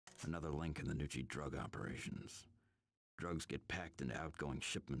Another link in the Gnucci drug operations. Drugs get packed into outgoing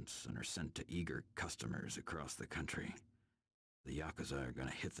shipments and are sent to eager customers across the country. The Yakuza are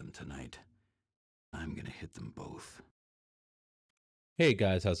gonna hit them tonight. I'm gonna hit them both. Hey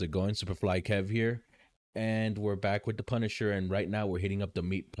guys, how's it going? Superfly Kev here, and we're back with the Punisher, and right now we're hitting up the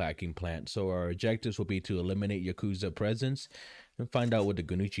meat packing plant. So our objectives will be to eliminate Yakuza presence and find out what the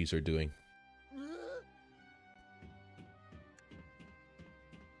Gnuccis are doing.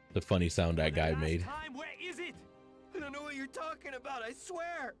 The funny sound that guy made. Where is it? I don't know what you're talking about, I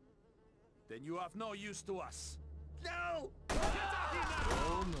swear! Then you have no use to us. No!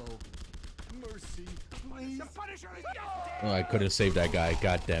 Oh no. Mercy, please. The Punisher is Oh, I couldn't save that guy.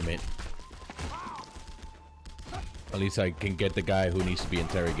 God damn it. At least I can get the guy who needs to be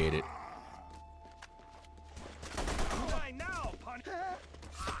interrogated. Die now,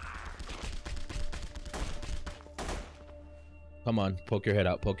 Come on, poke your head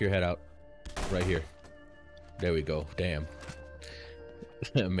out. Poke your head out. Right here. There we go. Damn.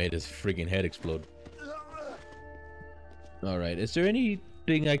 Made his freaking head explode. Alright, is there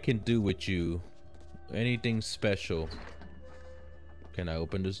anything I can do with you? Anything special? Can I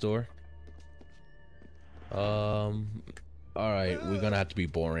open this door? Alright, we're gonna have to be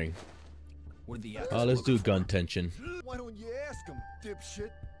boring. Let's do gun tension. Why don't you ask him,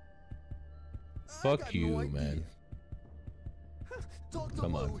 dipshit? Fuck you, man.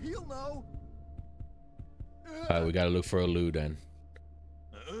 Come on. He'll know. Alright, we gotta look for a Lou then.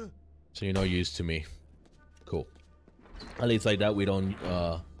 So you're no use to me. Cool. At least like that we don't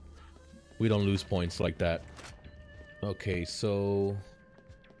lose points like that. Okay, so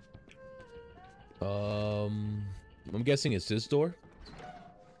I'm guessing it's this door.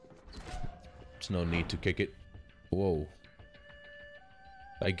 There's no need to kick it. Whoa.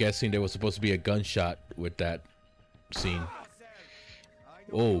 I'm guessing there was supposed to be a gunshot with that scene.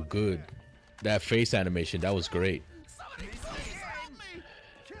 Oh, good. That face animation, that was great.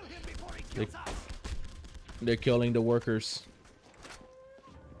 They're killing the workers.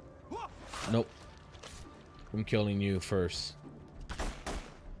 Nope. I'm killing you first.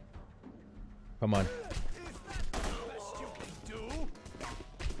 Come on.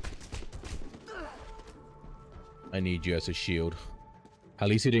 I need you as a shield. At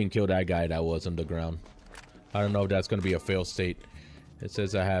least he didn't kill that guy that was on the ground. I don't know if that's gonna be a fail state. It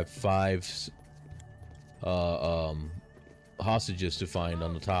says I have 5 hostages to find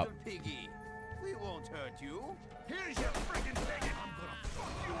on the top. Piggy, we won't hurt you. Here's your freaking thing.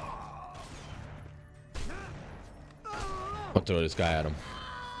 I'll throw this guy at him.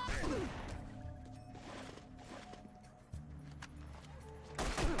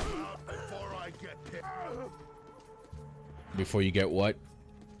 Before I get picked. Before you get what?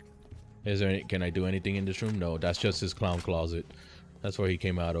 Is there any, can I do anything in this room? No, that's just his clown closet. That's where he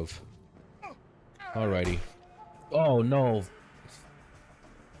came out of. Alrighty. Oh no.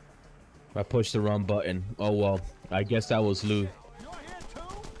 I pushed the wrong button. Oh well. I guess that was Lou.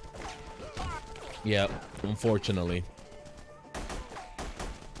 Yeah, unfortunately.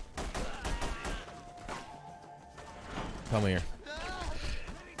 Come here.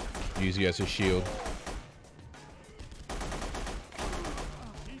 Use you as a shield.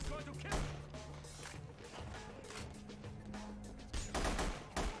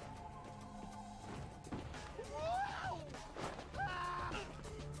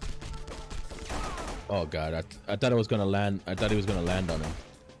 Oh god, I thought it was gonna land. I thought he was gonna land on him.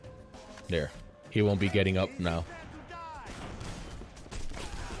 There. He won't be getting up now.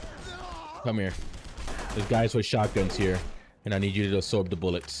 Come here. There's guys with shotguns here, and I need you to absorb the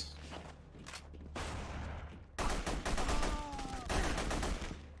bullets.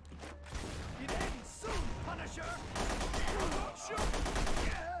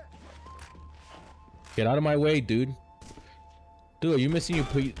 Get out of my way, dude. Dude, you're missing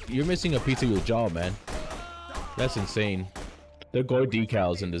a piece of your jaw, man. That's insane. The gore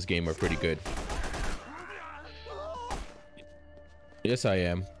decals in this game are pretty good. Yes, I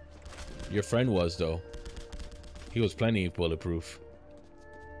am. Your friend was, though. He was plenty bulletproof.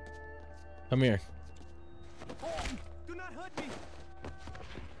 Come here. Do not hurt me.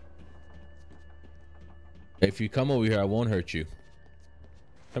 If you come over here, I won't hurt you.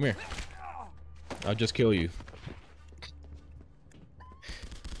 Come here. I'll just kill you.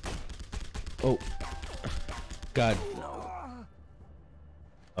 Oh. God.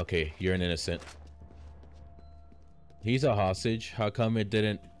 Okay, you're an innocent. He's a hostage. How come it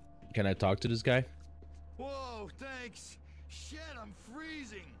didn't... Can I talk to this guy? Whoa, thanks. Shit, I'm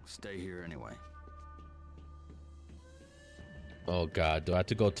freezing. Stay here anyway. Oh god, do I have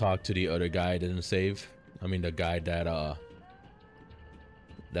to go talk to the other guy I didn't save? I mean the guy that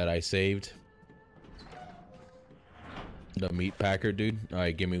that I saved. The meat packer dude.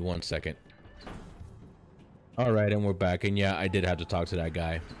 Alright, give me 1 second. Alright, and we're back. And yeah, I did have to talk to that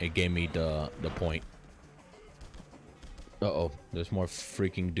guy. It gave me the point. Uh-oh, there's more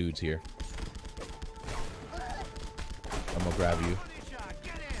freaking dudes here. I'm gonna grab you.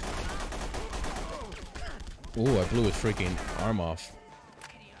 Ooh, I blew his freaking arm off.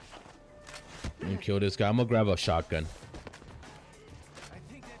 And kill this guy. I'm gonna grab a shotgun.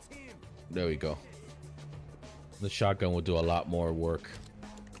 There we go. The shotgun will do a lot more work.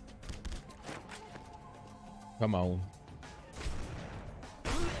 Come on.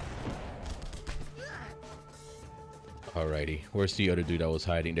 Alrighty. Where's the other dude that was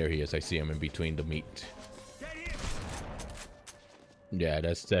hiding? There he is. I see him in between the meat. Yeah,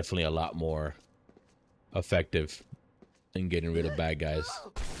 that's definitely a lot more effective in getting rid of bad guys.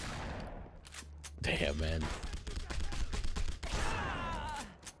 Damn, man.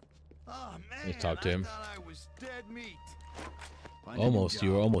 Oh, man, Let's talk to him. I thought I was dead meat. Almost.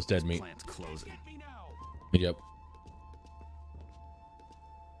 You were almost dead, meat. Plant's closing. Yep.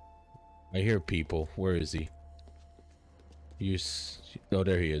 I hear people. Where is he? Oh,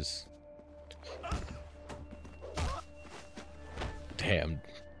 there he is. Damn.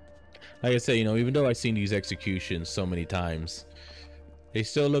 Like I said, you know, even though I've seen these executions so many times, they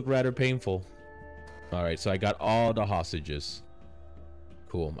still look rather painful. Alright, so I got all the hostages.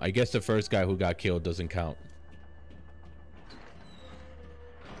 Cool. I guess the first guy who got killed doesn't count.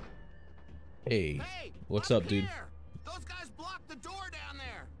 Hey, what's up, dude? Here. Those guys blocked the door down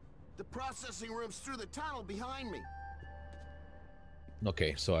there. The processing room's through the tunnel behind me.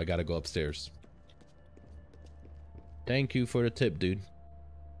 Okay, so I gotta go upstairs. Thank you for the tip, dude.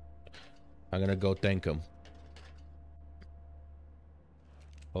 I'm gonna go thank him.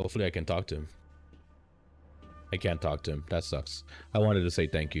 Hopefully I can talk to him. I can't talk to him. That sucks. I wanted to say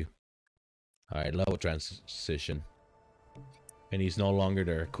thank you. Alright, level transition. And he's no longer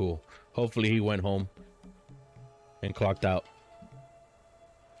there. Cool. Hopefully he went home and clocked out.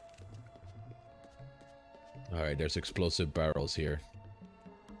 Alright, there's explosive barrels here.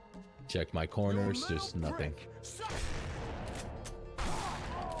 Check my corners. There's nothing.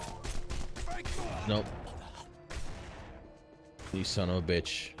 Nope. You son of a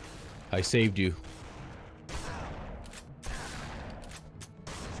bitch. I saved you.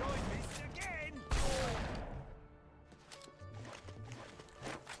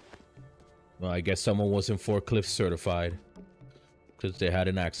 Well, I guess someone wasn't forklift certified because they had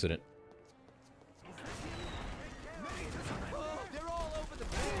an accident.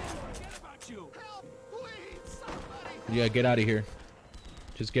 Yeah, get out of here.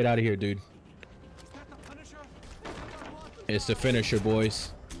 Just get out of here, dude. It's the finisher,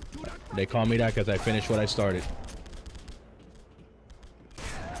 boys. They call me that because I finished what I started.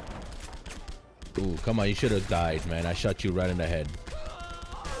 Ooh, come on. You should have died, man. I shot you right in the head.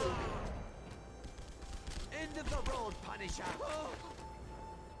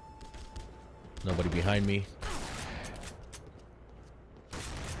 Nobody behind me.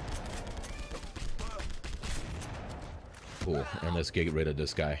 Cool. And let's get rid of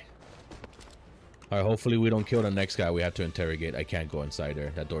this guy. Alright, hopefully we don't kill the next guy we have to interrogate. I can't go inside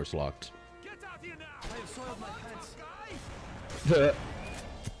there. That door's locked. Get out here now. I have soiled my pants.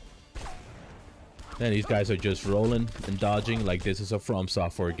 Man, these guys are just rolling and dodging like this is a From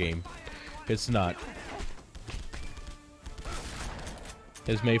Software game. It's not.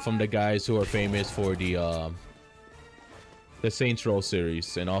 It's made from the guys who are famous for the Saints Row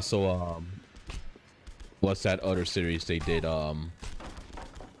series, and also what's that other series they did?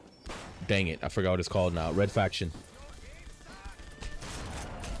 Dang it, I forgot what it's called now. Red Faction.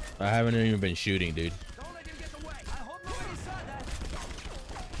 I haven't even been shooting, dude.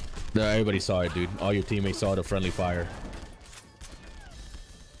 Everybody saw it, dude. All your teammates saw the friendly fire.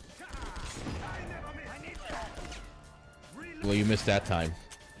 Well, you missed that time.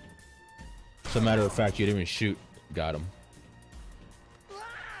 As a matter of fact, you didn't even shoot. Got him.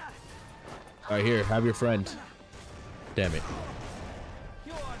 Alright, here, have your friend. Damn it.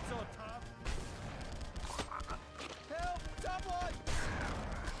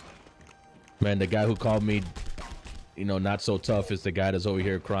 Man, the guy who called me, you know, not so tough is the guy that's over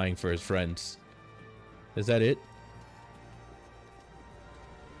here crying for his friends. Is that it?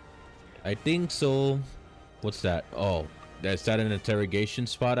 I think so. What's that? Oh, is that an interrogation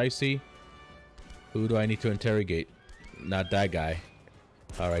spot I see? Who do I need to interrogate? Not that guy.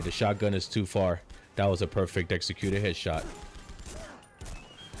 Alright, the shotgun is too far. That was a perfect executed headshot.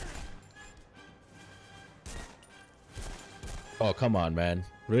 Oh, come on, man.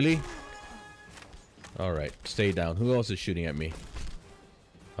 Really? Alright, stay down. Who else is shooting at me?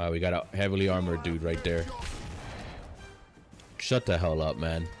 We got a heavily armored dude right there. Shut the hell up,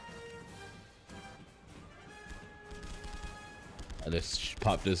 man. Let's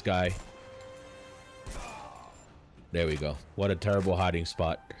pop this guy. There we go. What a terrible hiding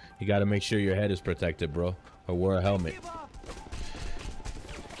spot. You gotta make sure your head is protected, bro. Or wear a helmet.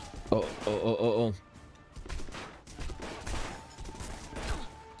 Oh.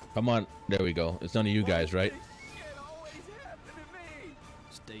 Come on. There we go. It's none of you guys, right?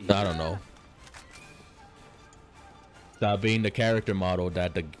 I don't know. Stop being the character model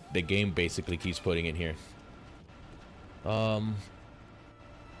that the game basically keeps putting in here.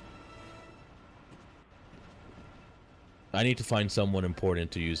 I need to find someone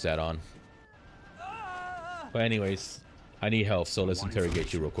important to use that on. But anyways, I need help, so let's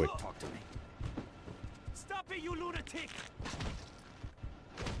interrogate you real quick. Talk to me. Stop it, you lunatic!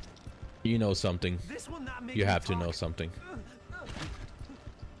 You know something. This will not make You have to know something.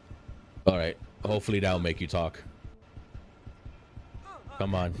 Alright, hopefully that'll make you talk.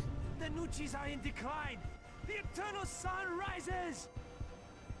 Come on. The Gnuccis are in decline. The eternal sun rises.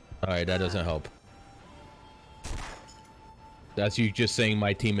 Alright, that doesn't help. That's you just saying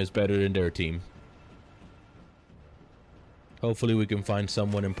my team is better than their team. Hopefully we can find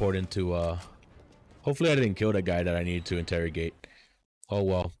someone important to, hopefully I didn't kill the guy that I needed to interrogate. Oh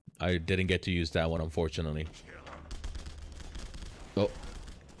well, I didn't get to use that one, unfortunately. Oh.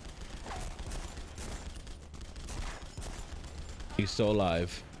 He's still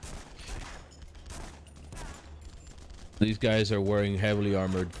alive. These guys are wearing heavily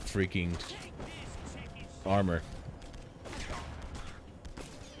armored freaking armor.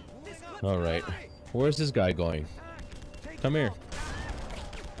 Alright. Where's this guy going? Come here.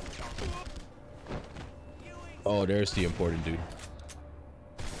 Oh, there's the important dude.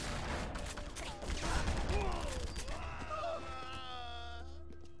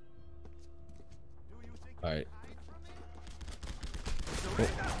 Alright. Oh.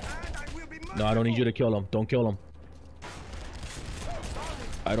 No, I don't need you to kill him. Don't kill him.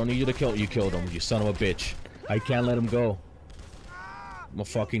 I don't need you to kill him. You killed him, you son of a bitch. I can't let him go. I'm gonna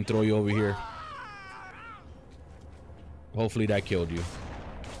fucking throw you over here. Hopefully that killed you.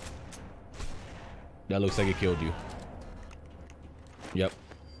 That looks like it killed you. Yep.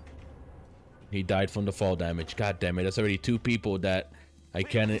 He died from the fall damage. God damn it. That's already 2 people that I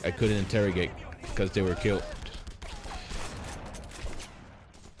couldn't interrogate because they were killed.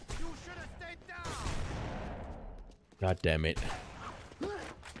 God damn it.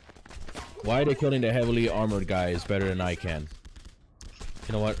 Why are they killing the heavily armored guys better than I can?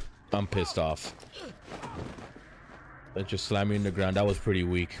 You know what? I'm pissed off. Let's just slam me in the ground. That was pretty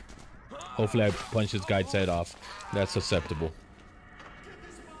weak. Hopefully I punch this guy's head off. That's acceptable.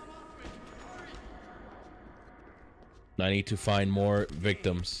 I need to find more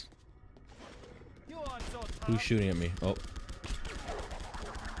victims. Who's shooting at me? Oh.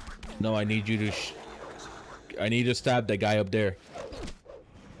 No, I need you to I need to stab that guy up there.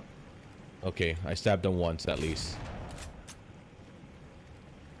 Okay, I stabbed him once at least.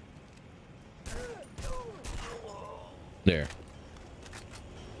 There.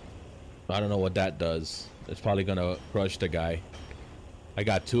 I don't know what that does. It's probably gonna crush the guy. I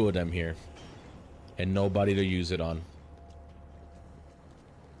got 2 of them here. And nobody to use it on.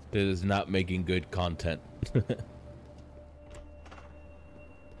 This is not making good content.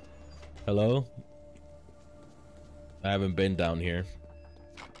 Hello? I haven't been down here.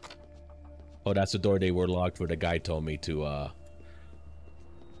 Oh, that's the door they were locked where the guy told me to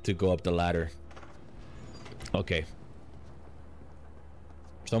go up the ladder. Okay.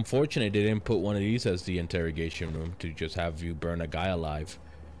 It's unfortunate they didn't put one of these as the interrogation room to just have you burn a guy alive.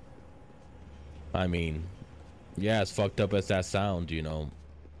 I mean, yeah, as fucked up as that sound, you know,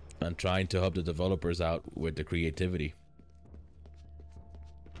 I'm trying to help the developers out with the creativity.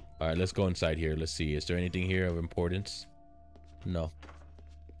 Alright, let's go inside here. Let's see. Is there anything here of importance? No.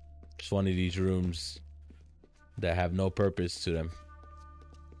 Just one of these rooms that have no purpose to them.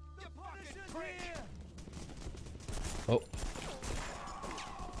 Oh.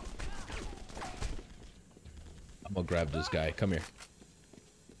 I'm gonna grab this guy. Come here.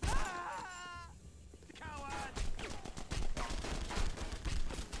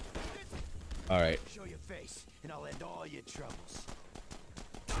 Alright. Show your face, and I'll end all your troubles.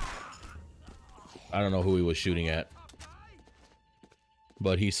 I don't know who he was shooting at,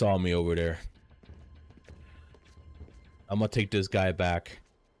 but he saw me over there. I'm gonna take this guy back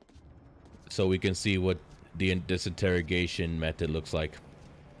so we can see what this interrogation method looks like.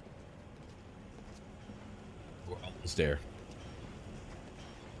 We're almost there.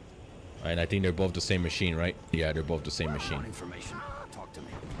 And I think they're both the same machine, right? Yeah, they're both the same machine. Information. Talk to me.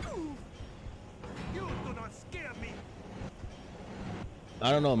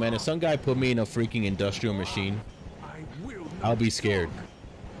 I don't know, man. If some guy put me in a freaking industrial machine, I'll be scared.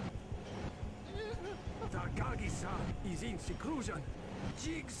 Takagi-san is in seclusion.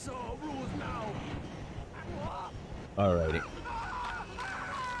 Jigsaw rules now. Alrighty.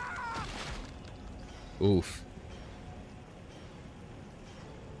 Oof.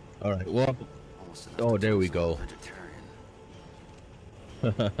 Alright, well. Oh, there we go.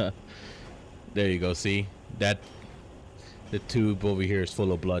 There you go, see? That the tube over here is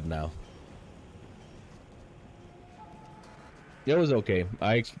full of blood now. It was okay.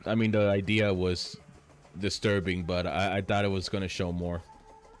 I mean, the idea was disturbing, but I thought it was gonna show more.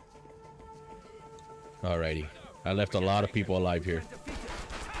 Alrighty. I left a lot of people alive here.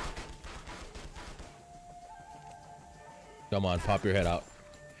 Come on, pop your head out.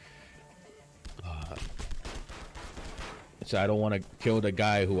 So I don't want to kill the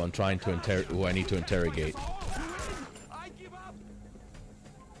guy who I'm trying to who I need to interrogate.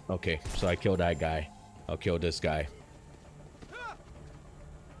 Okay, so I killed that guy. I'll kill this guy.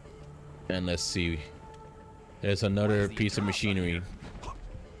 And let's see. There's another piece of machinery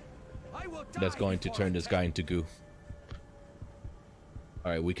that's going to turn this guy into goo.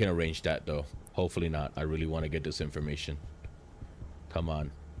 Alright, we can arrange that though. Hopefully not. I really want to get this information. Come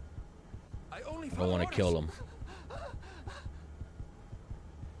on. I don't want to kill him.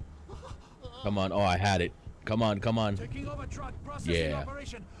 Come on. Oh, I had it. Come on, come on. Yeah.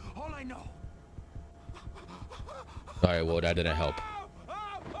 Alright, well, that didn't help.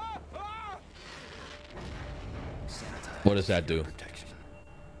 What does that do?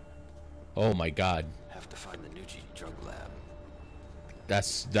 Oh my god. Have to find the Gnucci drug lab.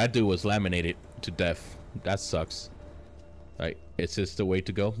 That dude was laminated to death. That sucks. Alright, is this the way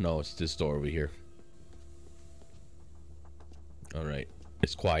to go? No, it's this door over here. Alright.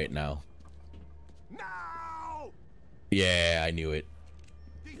 It's quiet now. No! Yeah, I knew it.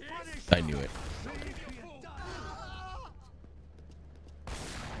 I knew it.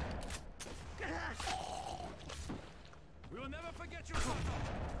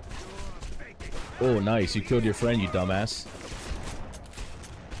 Oh, nice. You killed your friend, you dumbass.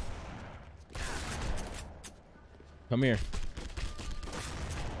 Come here.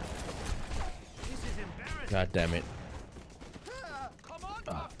 God damn it.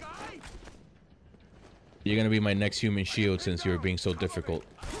 Oh. You're gonna be my next human shield since you were being so difficult.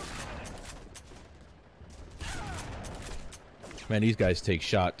 Man, these guys take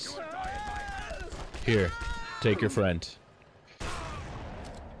shots. Here, take your friend.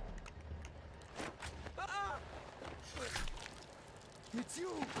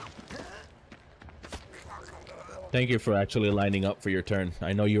 Thank you for actually lining up for your turn.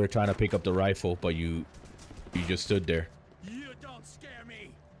 I know you were trying to pick up the rifle, but you just stood there. You don't scare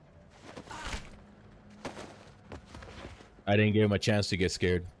me. I didn't give him a chance to get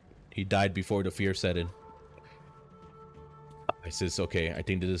scared. He died before the fear set in. I says, okay, I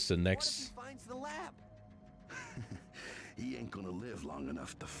think this is the next. What if he finds the lab? He ain't gonna live long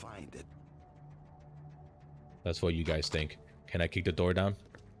enough to find it. That's what you guys think. Can I kick the door down?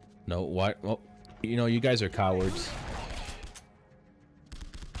 No, why? Well, you know, you guys are cowards.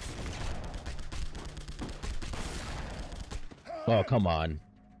 Oh, come on.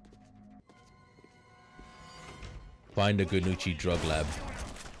 Find the Gnucci drug lab.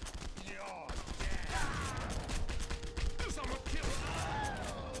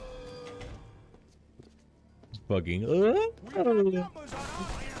 Bugging.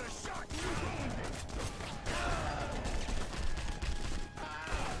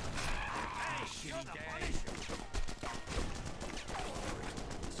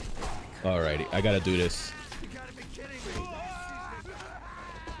 Alrighty, I gotta do this.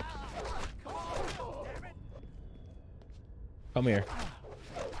 Come here.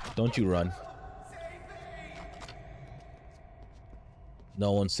 Don't you run.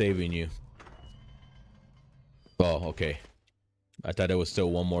 No one's saving you. Oh, okay. I thought there was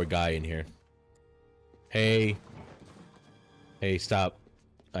still one more guy in here. Hey. Hey, stop.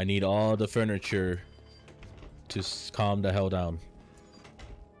 I need all the furniture to calm the hell down.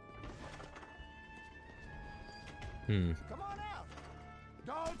 Come on out.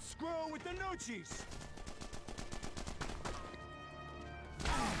 Don't screw with the Gnuccis.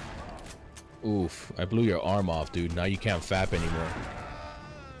 Oof, I blew your arm off, dude. Now you can't fap anymore.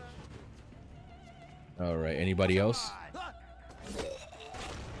 Alright, anybody else?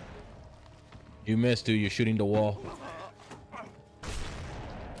 You missed, dude. You're shooting the wall.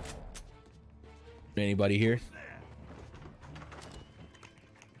 Anybody here?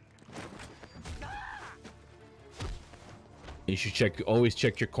 You should always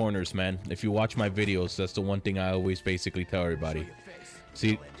check your corners, man. If you watch my videos, that's the one thing I always basically tell everybody.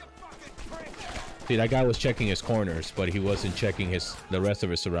 See, that guy was checking his corners, but he wasn't checking the rest of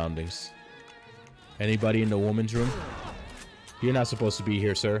his surroundings. Anybody in the woman's room? You're not supposed to be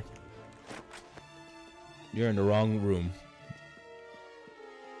here, sir. You're in the wrong room.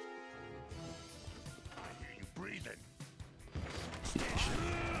 I hear you breathing.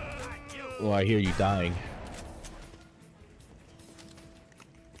 Oh, I hear you dying.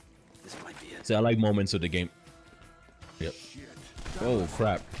 This might be it. See, I like moments of the game. Yep. Oh,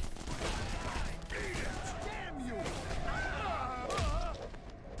 crap.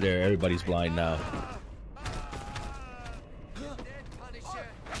 There, everybody's blind now.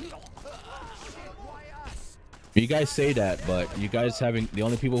 You guys say that, but you guys the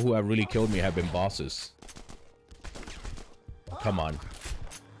only people who have really killed me have been bosses. Come on.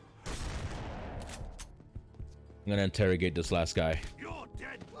 I'm gonna interrogate this last guy.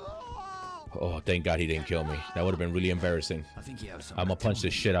 Oh, thank God he didn't kill me. That would have been really embarrassing. I think you have I'm gonna punch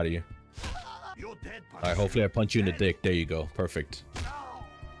the shit out of you. Alright, hopefully I punch you in the dick. There you go. Perfect.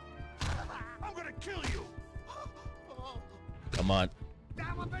 I'm gonna kill you. Come on.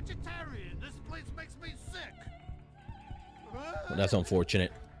 I'm a vegetarian. This place makes me sick. Well, that's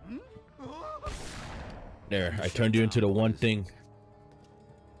unfortunate. There, I turned you into the one thing.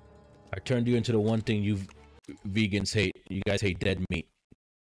 I turned you into the one thing you vegans hate. You guys hate dead meat.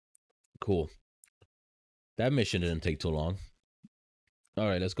 Cool. That mission didn't take too long.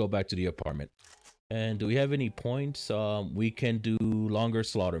 Alright, let's go back to the apartment. And do we have any points? We can do longer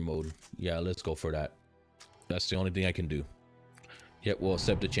slaughter mode. Yeah, let's go for that. That's the only thing I can do. Yep, we'll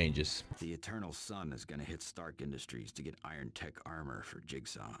accept the changes. The Eternal Sun is gonna hit Stark Industries to get Iron Tech armor for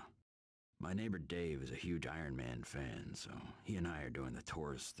Jigsaw. My neighbor Dave is a huge Iron Man fan, so he and I are doing the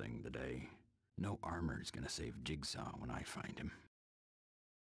tourist thing today. No armor is gonna save Jigsaw when I find him.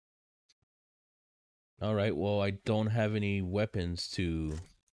 Alright, well, I don't have any weapons to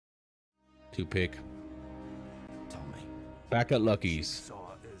pick. Tell me. Back at Lucky's.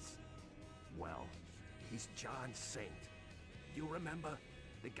 Jigsaw is, well, he's John Saint. You remember?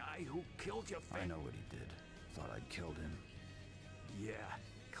 The guy who killed your I know what he did. Thought I'd killed him. Yeah,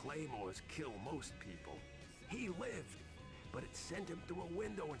 claymores kill most people. He lived, but it sent him through a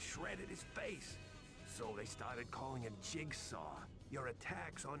window and shredded his face. So they started calling him Jigsaw. Your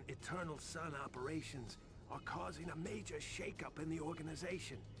attacks on Eternal Sun operations are causing a major shakeup in the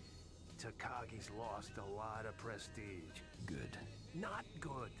organization. Takagi's lost a lot of prestige. Good. Not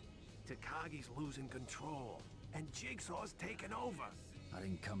good. Takagi's losing control, and Jigsaw's taken over. I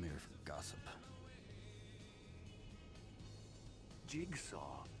didn't come here for gossip.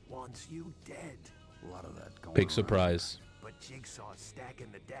 Jigsaw wants you dead. A lot of that going Big on. surprise. But Jigsaw's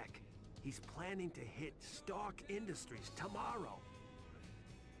stacking the deck. He's planning to hit Stark Industries tomorrow.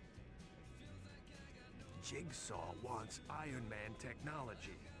 Jigsaw wants Iron Man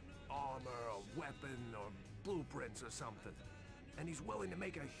technology. Armor, or weapon, or blueprints or something. And he's willing to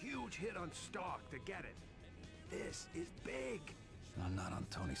make a huge hit on Stark to get it. This is big. I'm not on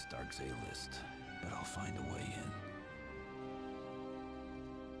Tony Stark's A-list, but I'll find a way in.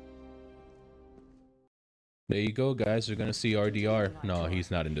 There you go, guys. We're gonna see RDR. No, he's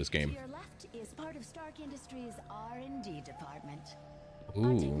not in this game. To your left is part of Stark Industries' R&D department. Ooh.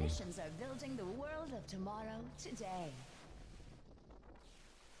 Our technicians are building the world of tomorrow today.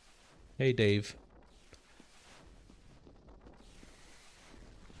 Hey, Dave.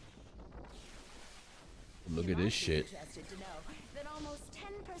 Look at this shit. Interested to know that almost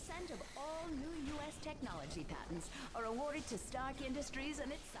 10% of all new U.S. technology patents are awarded to Stark Industries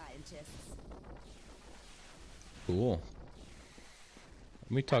and its scientists. Cool.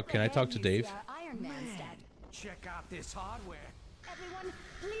 Let me talk. Can I talk to Dave? Our Iron Man stat. Check out this hardware. Everyone,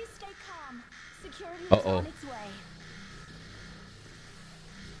 please stay calm. Security is Uh-oh. on its way.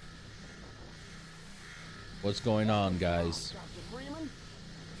 What's going on, guys? Dr. Freeman?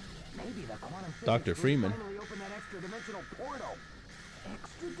 Maybe the quantum Dr. Freeman. finally opened that extra-dimensional portal.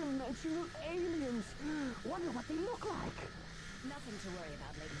 Extra-dimensional aliens. Wonder what they look like. Nothing to worry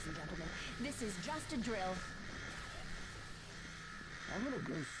about, ladies and gentlemen. This is just a drill. I'm gonna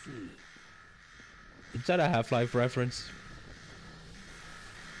go see. Is that a Half-Life reference?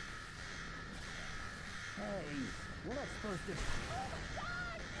 Hey, we're not supposed to...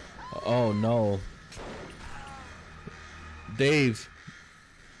 Oh no. Dave.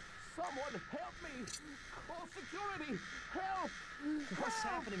 Someone help me! Call security! Help! What's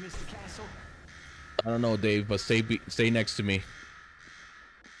happening, Mr. Castle? I don't know, Dave, but stay next to me.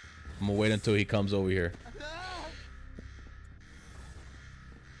 I'm gonna wait until he comes over here.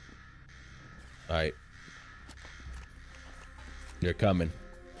 Alright. They're coming.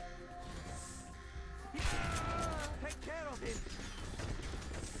 Take care of him.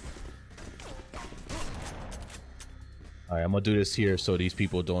 Alright, I'm gonna do this here so these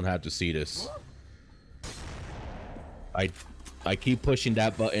people don't have to see this. I keep pushing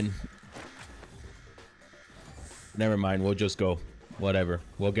that button. Never mind, we'll just go. Whatever.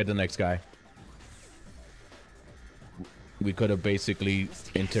 We'll get the next guy. We could have basically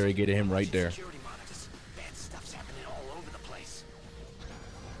interrogated him right there. Bad stuff's happening all over the place.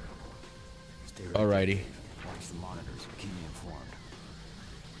 Alrighty. Watch the monitors. Keep me informed.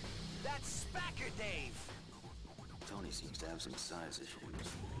 That's Spacker Dave. Tony seems to have some size issues.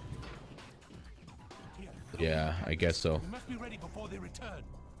 Yeah, I guess so. We must be ready before they return.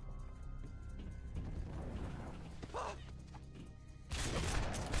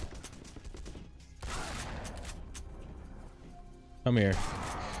 Come here.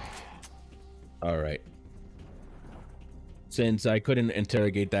 Alright. Since I couldn't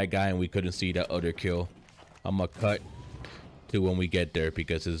interrogate that guy and we couldn't see that other kill, I'm gonna cut to when we get there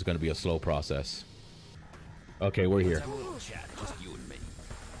because this is gonna be a slow process. Okay, we're here. Have a little chat, just you and me.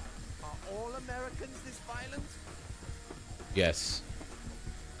 Are all Americans this violent? Yes.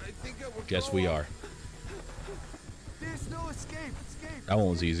 I think I would Yes, go we on. are. There's no escape. Escape. That one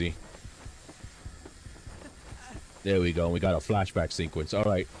was easy. There we go. We got a flashback sequence.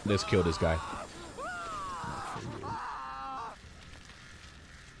 Alright, let's kill this guy.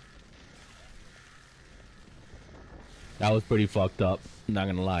 That was pretty fucked up, not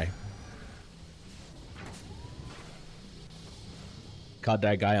gonna lie. Caught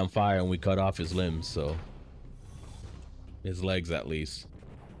that guy on fire and we cut off his limbs, so... his legs at least.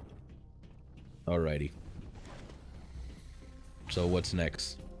 Alrighty. So what's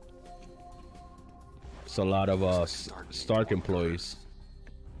next? It's a lot of Stark employees.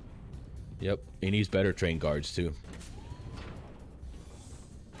 Yep, he needs better trained guards too.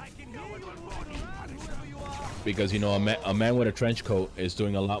 Because, you know, a man with a trench coat is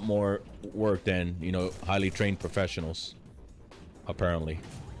doing a lot more work than, you know, highly trained professionals. Apparently.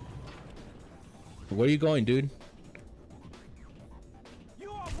 Where are you going, dude?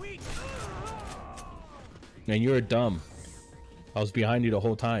 You are weak. Man, you're dumb. I was behind you the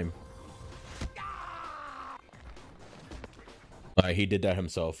whole time. Alright, he did that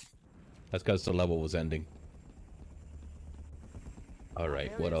himself. That's because the level was ending.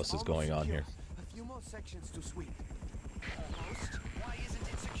 Alright, what else is going on here? A few more sections to sweep. Almost. Why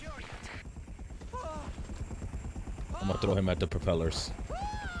isn't it secure yet? I'm gonna throw him at the propellers.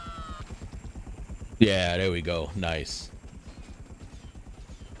 Yeah, there we go. Nice.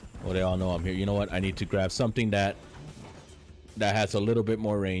 Well, they all know I'm here. You know what? I need to grab something that has a little bit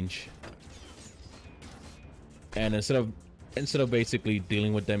more range. And instead of basically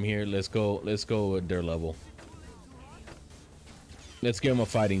dealing with them here, let's go with their level. Let's give them a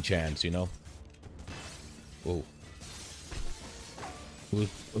fighting chance, you know. Whoa.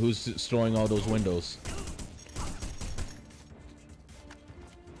 Who's destroying all those windows?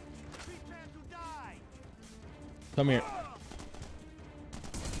 Come here.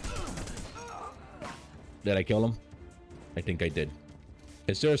 Did I kill him? I think I did.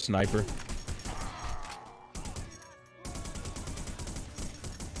 Is there a sniper?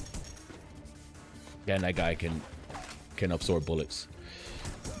 Yeah, and that guy can absorb bullets.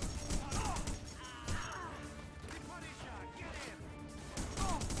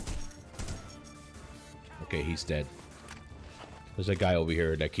 Okay, he's dead. There's a guy over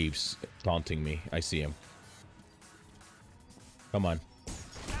here that keeps taunting me. I see him. Come on.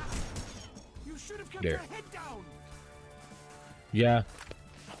 You should have kept There. your head down. Yeah.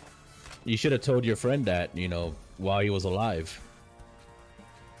 You should have told your friend that, you know, while he was alive.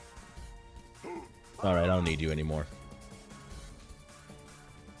 Alright, I don't need you anymore.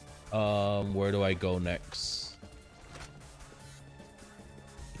 Where do I go next?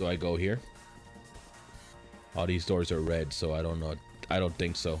 Do I go here? All these doors are red, so I don't know. I don't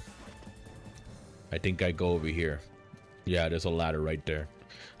think so. I think I go over here. Yeah, there's a ladder right there.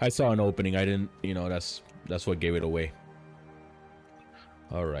 I saw an opening. I didn't, you know, that's what gave it away.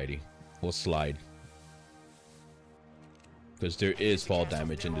 Alrighty. We'll slide. Because there is fall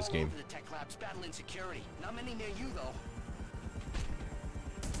damage in this game. The tech lab's battling security. Not many near you though.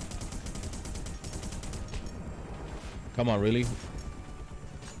 Come on, really?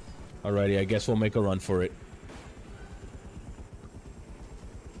 Alrighty, I guess we'll make a run for it.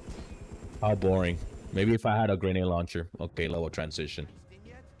 How boring. Maybe if I had a grenade launcher. Okay, level transition.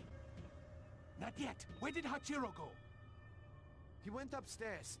 Not yet. Where did Hachiro go? He went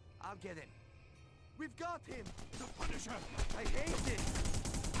upstairs. I'll get him. We've got him. The Punisher. I hate it.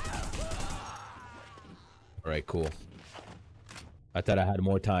 Alright, cool. I thought I had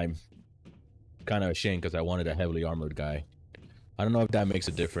more time. Kind of ashamed because I wanted a heavily armored guy. I don't know if that makes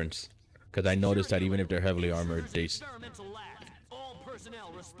a difference. Because I noticed that even if they're heavily armored, Experimental lab. All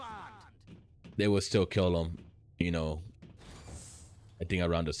personnel respond. they will still kill them, you know, I think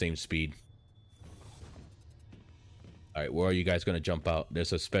around the same speed. All right, where are you guys going to jump out?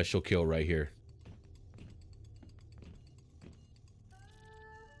 There's a special kill right here.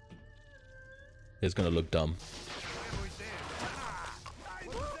 It's going to look dumb.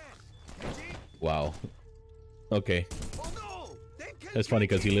 Wow. Okay. That's funny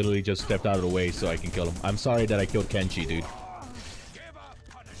because he literally just stepped out of the way so I can kill him. I'm sorry that I killed Kenshi, dude.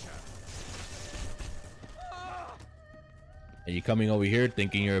 And you coming over here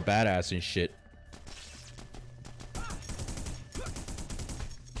thinking you're a badass and shit.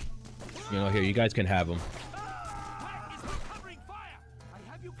 You know, here, you guys can have him.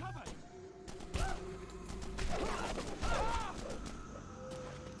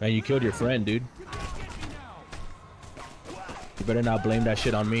 Man, you killed your friend, dude. You better not blame that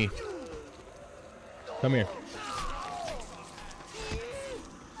shit on me. Come here.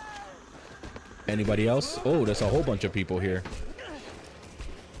 Anybody else? Oh, there's a whole bunch of people here.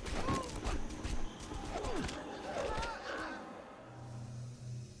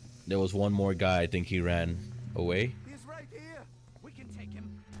 There was one more guy. I think he ran away. He's right here. We can take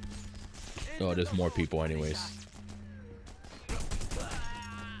him. Oh, there's more people anyways.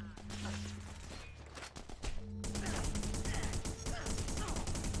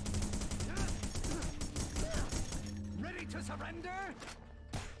 Ready to surrender?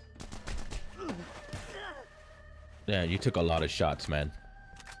 Yeah, you took a lot of shots, man.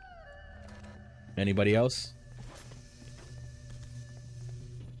 Anybody else?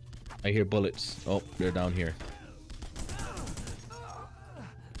 I hear bullets. Oh, they're down here.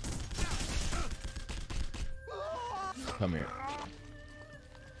 Come here.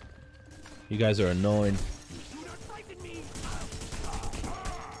 You guys are annoying.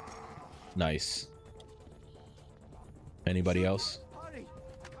 Nice. Anybody else?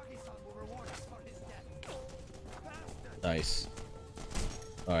 Nice.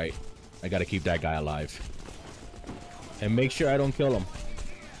 Alright. I gotta keep that guy alive. And make sure I don't kill him.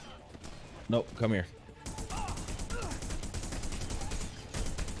 Nope, come here.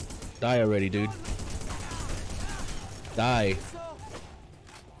 Die already, dude. Die.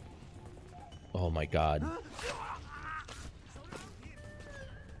 Oh my god.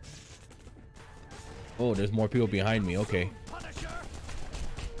 Oh, there's more people behind me. Okay.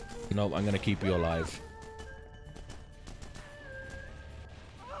 Nope, I'm gonna keep you alive.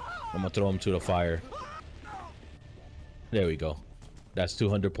 I'm gonna throw him to the fire. There we go. That's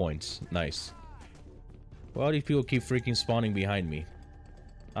 200 points. Nice. Well, all these people keep freaking spawning behind me.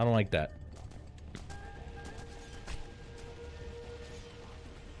 I don't like that.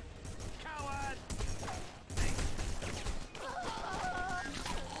 Coward!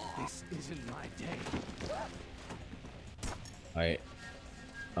 This isn't my day. Alright.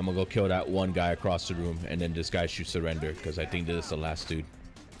 I'm gonna go kill that one guy across the room, and then this guy should surrender, because I think this is the last dude.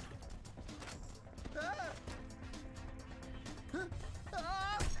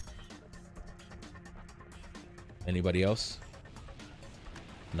 Anybody else?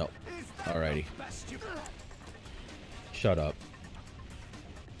 No. Alrighty. Shut up.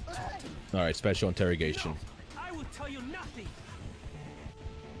 Alright, special interrogation. I will tell you nothing.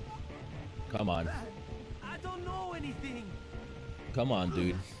 Come on. I don't know anything. Come on,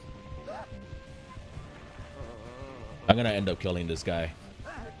 dude. I'm gonna end up killing this guy.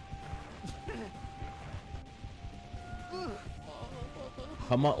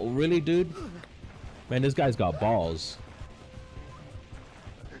 Come on, really, dude? Man, this guy's got balls.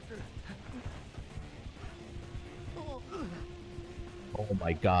 Oh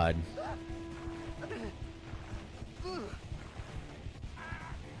my god.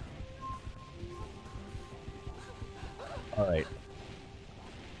 Alright.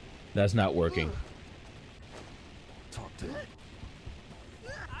 That's not working. Talk to me.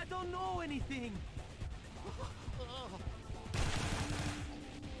 I don't know anything.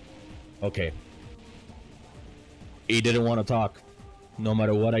 Okay. He didn't want to talk. No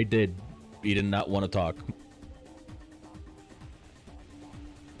matter what I did, he did not want to talk.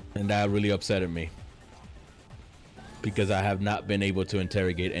 And that really upset me. Because I have not been able to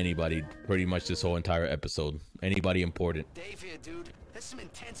interrogate anybody pretty much this whole entire episode. Anybody important. Dave here, dude. There's some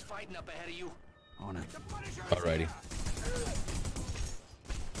intense fighting up ahead of you. On it. Alrighty.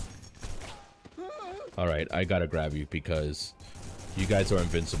 Alright, I gotta grab you because you guys are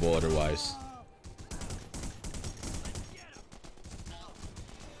invincible otherwise.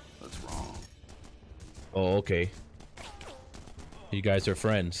 What's wrong? Oh, okay. You guys are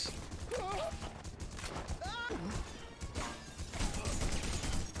friends.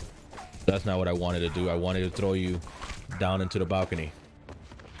 That's not what I wanted to do. I wanted to throw you down into the balcony.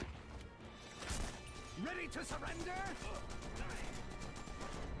 Ready to surrender?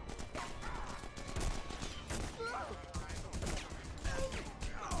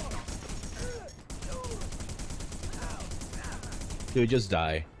 Dude, just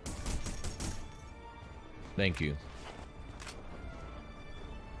die. Thank you.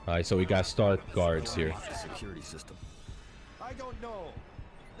 Alright, so we got star guards here. Security system. I don't know.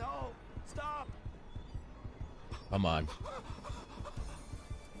 No, stop. Come on.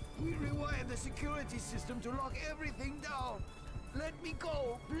 We rewired the security system to lock everything down. Let me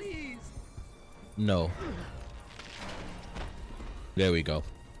go, please. No. There we go.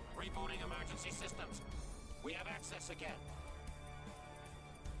 Rebooting emergency systems. We have access again.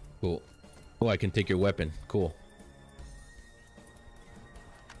 Cool. Oh, I can take your weapon. Cool.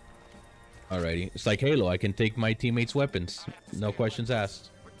 Alrighty. It's like Halo. I can take my teammates' weapons. No questions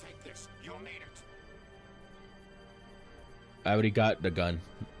asked. But take this. You'll need it. I already got the gun.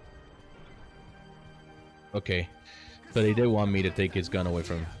 Okay. So they did want me to take his gun away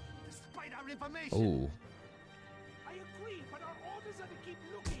from him. Despite our information. Oh. I agree, but our orders are to keep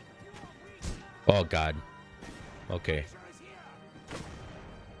looking. Oh, God. Okay.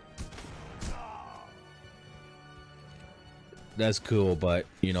 That's cool, but,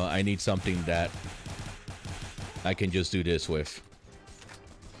 you know, I need something that I can just do this with.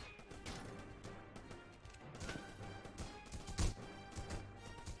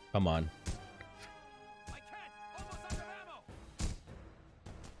 Come on.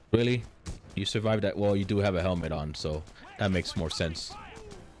 Really? You survived that? Well, you do have a helmet on, so that makes more sense.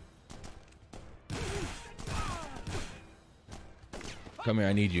 Come here,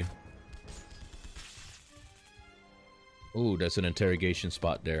 I need you. Ooh, that's an interrogation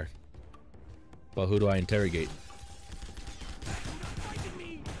spot there. But who do I interrogate?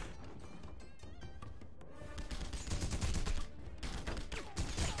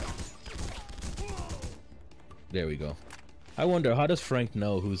 There we go. I wonder, how does Frank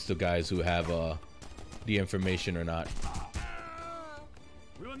know who's the guys who have the information or not?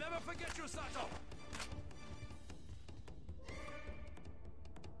 We will never forget you, Sato.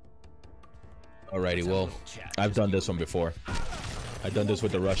 Alrighty, well, I've done this one before. I've done this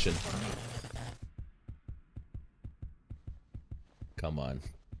with the Russian. Come on.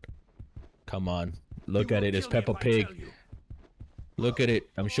 Come on. Look at it, it's Peppa Pig. Look at it.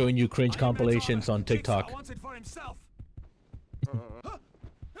 I'm showing you cringe compilations on TikTok.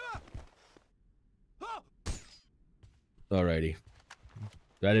 Alrighty.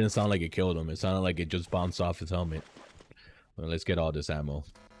 That didn't sound like it killed him. It sounded like it just bounced off his helmet. Well, let's get all this ammo.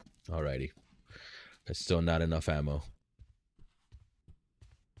 Alrighty. That's still not enough ammo.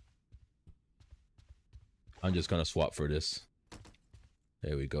 I'm just gonna swap for this.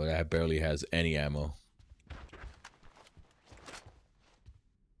 There we go. That barely has any ammo.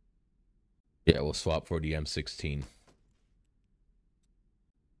 Yeah, we'll swap for the M16.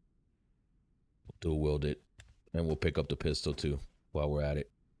 We'll dual wield it. And we'll pick up the pistol too while we're at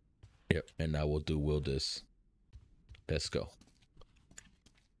it. Yep, and now we'll dual wield this. Let's go.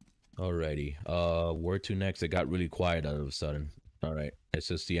 Alrighty. Where to next? It got really quiet all of a sudden. Alright. Is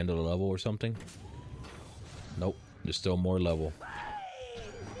this the end of the level or something? Nope. There's still more level.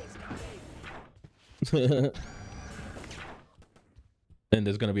 And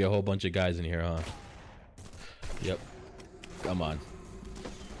there's gonna be a whole bunch of guys in here, huh? Yep. Come on.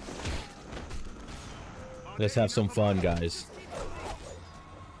 Let's have some fun, guys.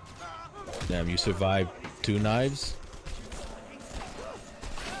 Damn, you survived 2 knives?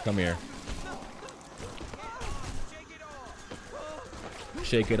 Come here.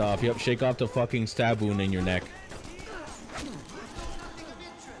 Shake it off. Yep, shake off the fucking stab wound in your neck.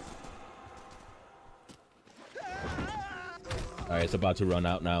 Alright, it's about to run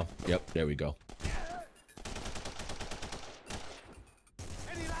out now. Yep, there we go.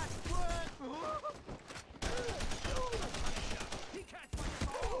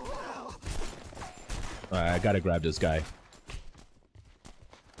 Alright, I gotta grab this guy.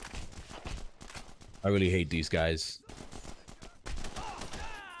 I really hate these guys.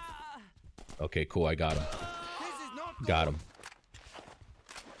 Okay, cool, I got him. Got him.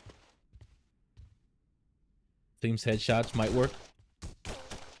 Seems headshots might work.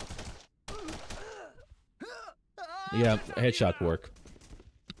 Yeah, headshot work.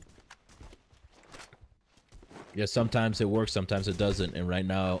 Yeah, sometimes it works, sometimes it doesn't, and right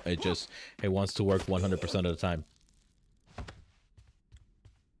now it wants to work 100% of the time.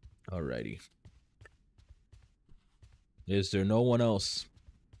 Alrighty. Is there no one else?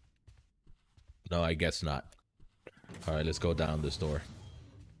 No, I guess not. Alright, let's go down this door.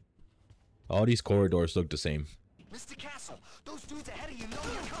 All these corridors look the same. Mr. Castle, those dudes ahead of you know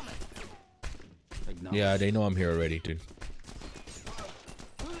you're coming. Yeah, they know I'm here already, dude.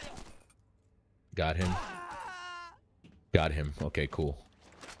 Got him. Got him. Okay, cool.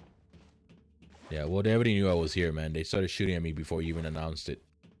 Yeah, well, they already knew I was here, man. They started shooting at me before you even announced it.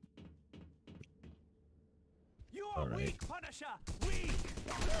 All right. Weak, Punisher. Weak.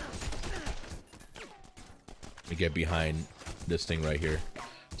 Let me get behind this thing right here,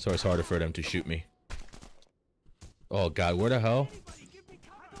 so it's harder for them to shoot me. Oh God, where the hell?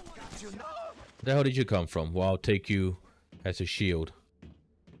 Where the hell did you come from? Well, I'll take you as a shield.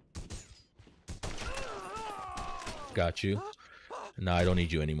 Got you. Nah, I don't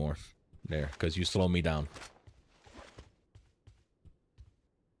need you anymore. There, because you slow me down.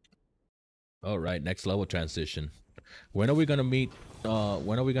 All right, next level transition. When are we gonna meet?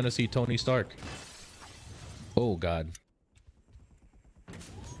 When are we gonna see Tony Stark? Oh God.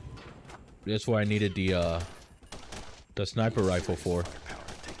 That's why I needed the sniper rifle for.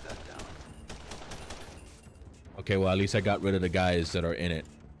 Okay, well, at least I got rid of the guys that are in it.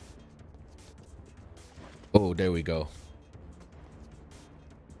 Oh, there we go.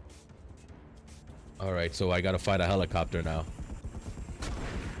 All right, so I gotta fight a helicopter now.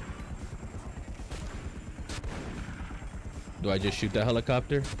 Do I just shoot the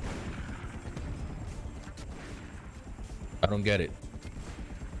helicopter? I don't get it.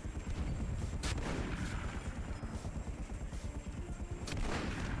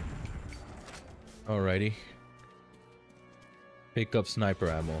 Alrighty. Pick up sniper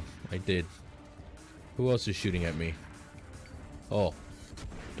ammo. I did. Who else is shooting at me? Oh,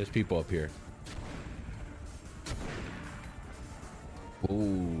 there's people up here.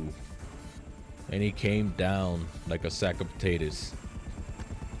 Ooh. And he came down like a sack of potatoes.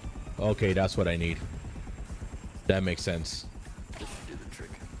 Okay, that's what I need. That makes sense. This should do the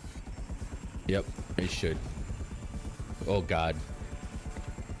trick. Yep, it should. Oh God.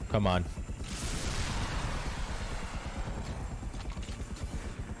 Come on.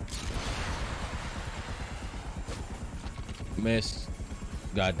 Miss.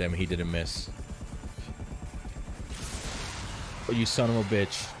 God damn it, he didn't miss. Oh, you son of a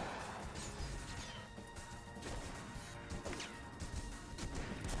bitch.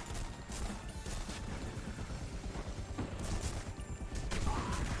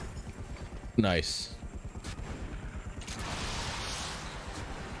 Nice.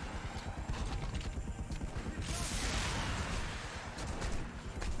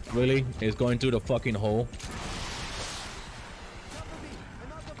 Really? It's going through the fucking hole?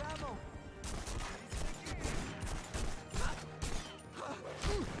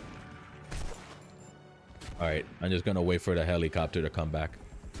 Alright, I'm just gonna wait for the helicopter to come back.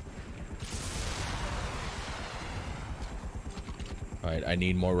 Alright, I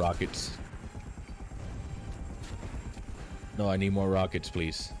need more rockets. No, I need more rockets,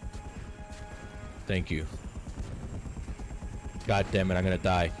 please. Thank you. God damn it, I'm gonna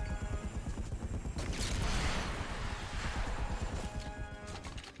die.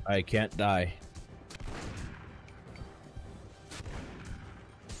 I can't die.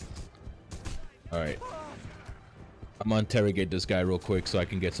 Alright. I'm gonna interrogate this guy real quick so I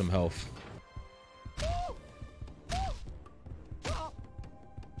can get some health.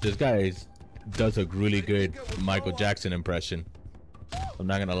 This guy does a really good Michael Jackson impression. I'm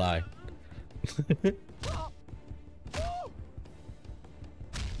not gonna lie.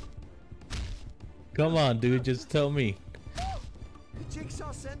 Come on, dude, just tell me.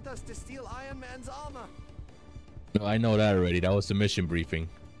 Jigsaw sent us to steal Iron Man's armor. No, I know that already. That was the mission briefing.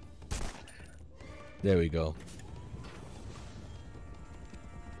 There we go.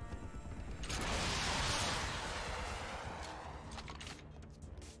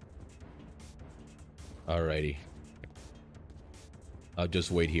 Alrighty. I'll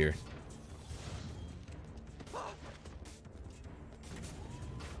just wait here.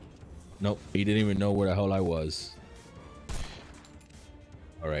 Nope, he didn't even know where the hell I was.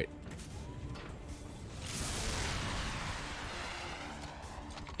 Alright.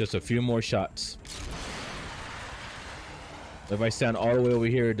 Just a few more shots. If I stand all the way over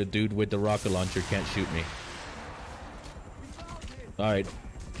here, the dude with the rocket launcher can't shoot me. Alright.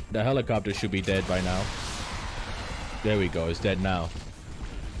 The helicopter should be dead by now. There we go, it's dead now.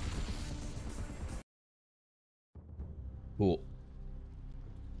 Cool.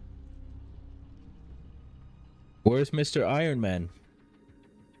 Where's Mr. Iron Man?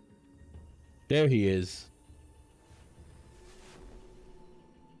 There he is.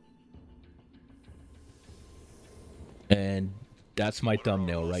 And that's my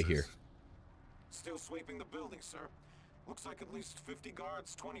thumbnail right here. Still sweeping the building, sir. Looks like at least 50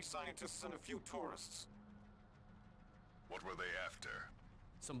 guards, 20 scientists, and a few tourists. What were they after?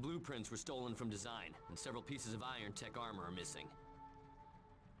 Some blueprints were stolen from design, and several pieces of iron tech armor are missing.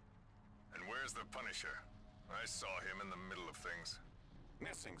 And where's the Punisher? I saw him in the middle of things.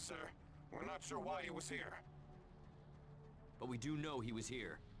 Missing, sir. We're not sure why he was here. But we do know he was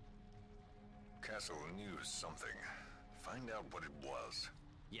here. Castle knew something. Find out what it was.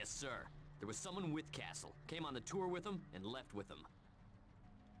 Yes, sir. There was someone with Castle. Came on the tour with him and left with him.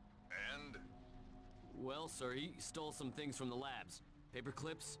 And? Well, sir, he stole some things from the labs. Paper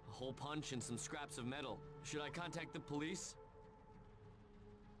clips, a hole punch, and some scraps of metal. Should I contact the police?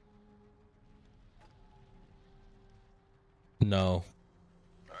 No.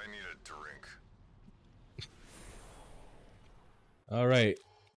 I need a drink. All right.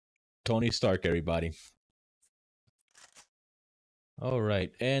 Tony Stark, everybody. All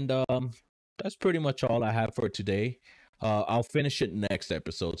right. And that's pretty much all I have for today. I'll finish it next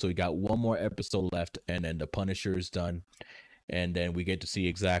episode. So we got one more episode left, and then the Punisher is done. And then we get to see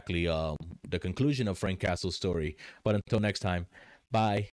exactly the conclusion of Frank Castle's story. But until next time, bye.